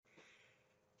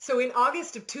So in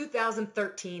August of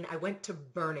 2013, I went to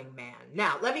Burning Man.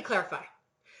 Now, let me clarify.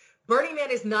 Burning Man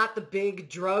is not the big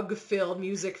drug-filled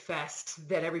music fest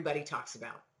that everybody talks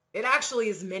about. It actually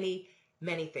is many,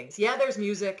 many things. Yeah, there's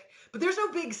music, but there's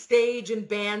no big stage and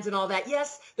bands and all that.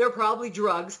 Yes, there are probably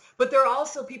drugs, but there are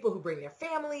also people who bring their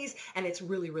families, and it's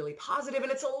really, really positive,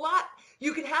 and it's a lot.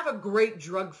 You can have a great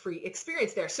drug-free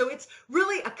experience there. So it's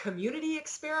really a community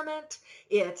experiment.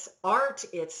 It's art.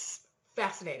 It's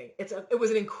fascinating. It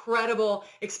was an incredible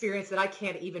experience that I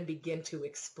can't even begin to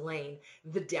explain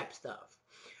the depth of.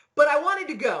 But I wanted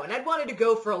to go, and I'd wanted to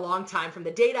go for a long time from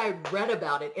the date I read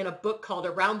about it in a book called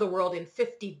Around the World in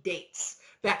 50 Dates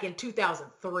back in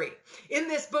 2003. In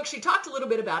this book, she talked a little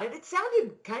bit about it. It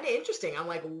sounded kind of interesting. I'm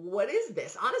like, what is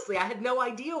this? Honestly, I had no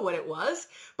idea what it was,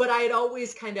 but I had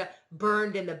always kind of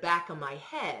burned in the back of my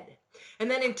head.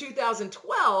 And then in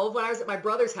 2012, when I was at my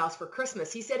brother's house for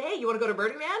Christmas, he said, hey, you want to go to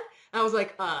Burning Man? And I was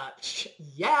like,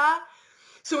 yeah.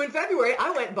 So in February,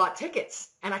 I went and bought tickets,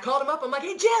 and I called him up. I'm like,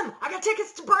 hey, Jim, I got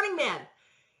tickets to Burning Man.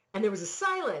 And there was a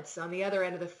silence on the other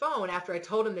end of the phone after I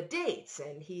told him the dates,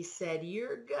 and he said,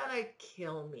 you're gonna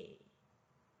kill me.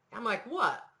 I'm like,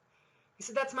 what? He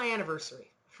said, that's my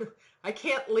anniversary. I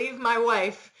can't leave my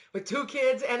wife with 2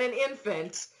 kids and an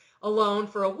infant alone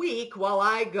for a week while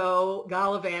I go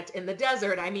gallivant in the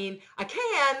desert. I mean, I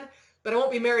can, but I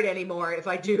won't be married anymore if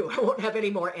I do. I won't have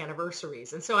any more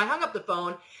anniversaries. And so I hung up the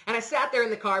phone, and I sat there in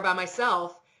the car by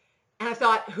myself, and I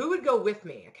thought, who would go with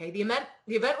me? Okay, the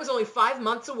event was only 5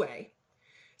 months away.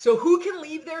 So who can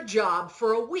leave their job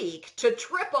for a week to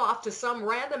trip off to some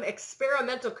random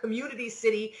experimental community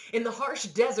city in the harsh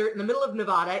desert in the middle of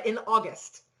Nevada in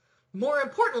August? More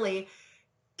importantly,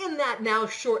 in that now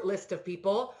short list of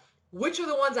people, which are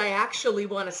the ones I actually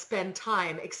want to spend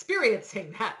time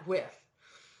experiencing that with?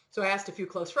 So I asked a few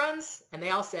close friends, and they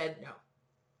all said no.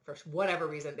 For whatever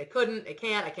reason, they couldn't, they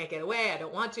can't, I can't get away, I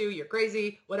don't want to, you're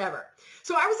crazy, whatever.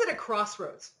 So I was at a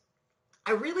crossroads.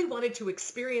 I really wanted to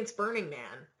experience Burning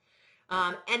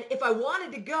Man. And if I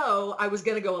wanted to go, I was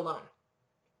going to go alone.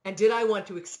 And did I want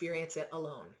to experience it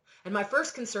alone? And my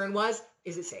first concern was,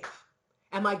 is it safe?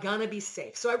 Am I going to be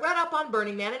safe? So I read up on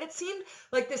Burning Man, and it seemed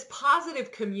like this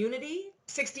positive community,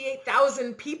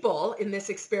 68,000 people in this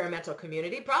experimental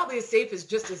community, probably as safe as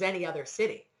just as any other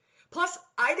city. Plus,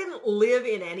 I didn't live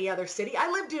in any other city. I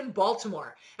lived in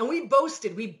Baltimore, and we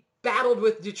battled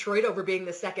with Detroit over being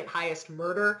the second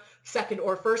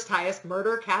or first highest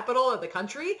murder capital of the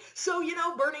country. So,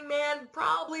 Burning Man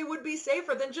probably would be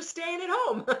safer than just staying at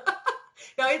home.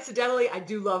 Now, incidentally, I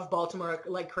do love Baltimore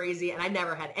like crazy, and I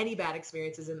never had any bad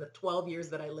experiences in the 12 years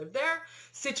that I lived there.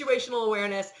 Situational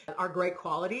awareness are great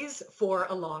qualities for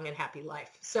a long and happy life.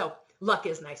 So luck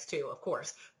is nice too, of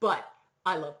course, but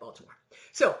I love Baltimore.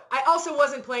 So I also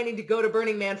wasn't planning to go to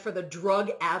Burning Man for the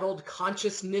drug-addled,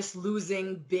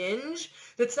 consciousness-losing binge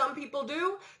that some people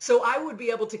do. So I would be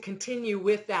able to continue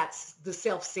with the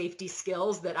self-safety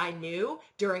skills that I knew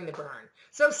during the burn.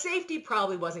 So safety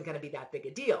probably wasn't going to be that big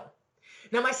a deal.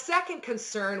 Now, my second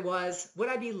concern was, would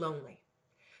I be lonely?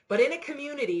 But in a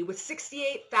community with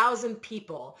 68,000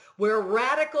 people where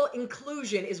radical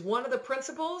inclusion is one of the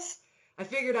principles, I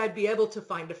figured I'd be able to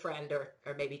find a friend or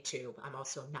maybe 2. I'm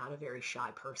also not a very shy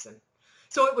person.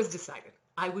 So it was decided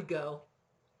I would go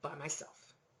by myself.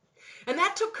 And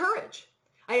that took courage.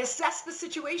 I assessed the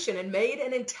situation and made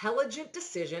an intelligent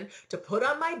decision to put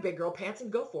on my big girl pants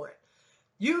and go for it.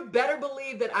 You'd better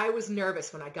believe that I was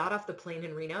nervous when I got off the plane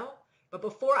in Reno. But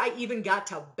before I even got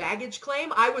to baggage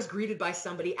claim, I was greeted by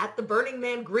somebody at the Burning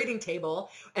Man greeting table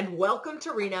and welcomed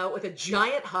to Reno with a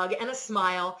giant hug and a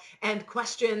smile and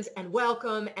questions and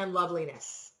welcome and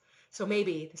loveliness. So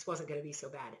maybe this wasn't going to be so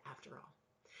bad after all.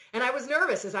 And I was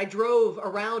nervous as I drove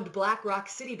around Black Rock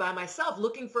City by myself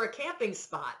looking for a camping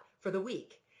spot for the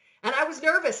week. And I was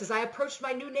nervous as I approached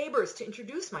my new neighbors to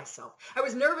introduce myself. I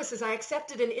was nervous as I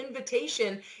accepted an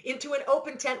invitation into an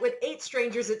open tent with 8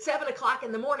 strangers at 7 o'clock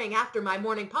in the morning after my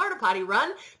morning porta potty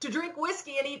run to drink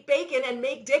whiskey and eat bacon and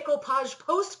make decoupage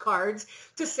postcards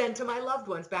to send to my loved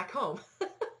ones back home.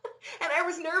 And I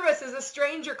was nervous as a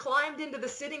stranger climbed into the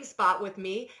sitting spot with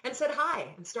me and said hi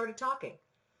and started talking.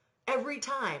 Every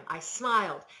time I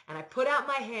smiled and I put out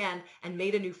my hand and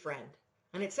made a new friend.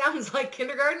 And it sounds like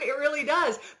kindergarten, it really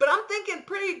does. But I'm thinking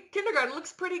kindergarten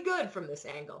looks pretty good from this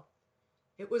angle.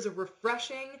 It was a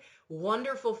refreshing,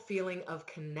 wonderful feeling of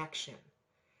connection.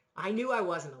 I knew I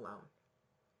wasn't alone.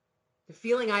 The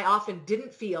feeling I often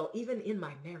didn't feel even in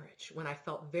my marriage when I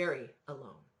felt very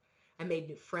alone. I made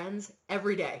new friends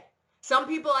every day. Some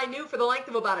people I knew for the length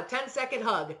of about a 10-second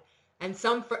hug, and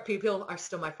some people are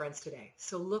still my friends today.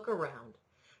 So look around.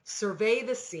 Survey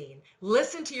the scene.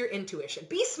 Listen to your intuition.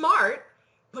 Be smart.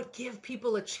 but give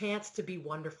people a chance to be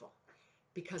wonderful,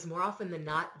 because more often than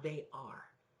not, they are.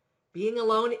 Being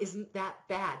alone isn't that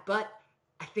bad, but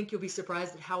I think you'll be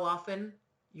surprised at how often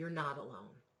you're not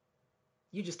alone.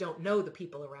 You just don't know the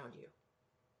people around you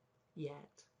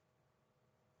yet.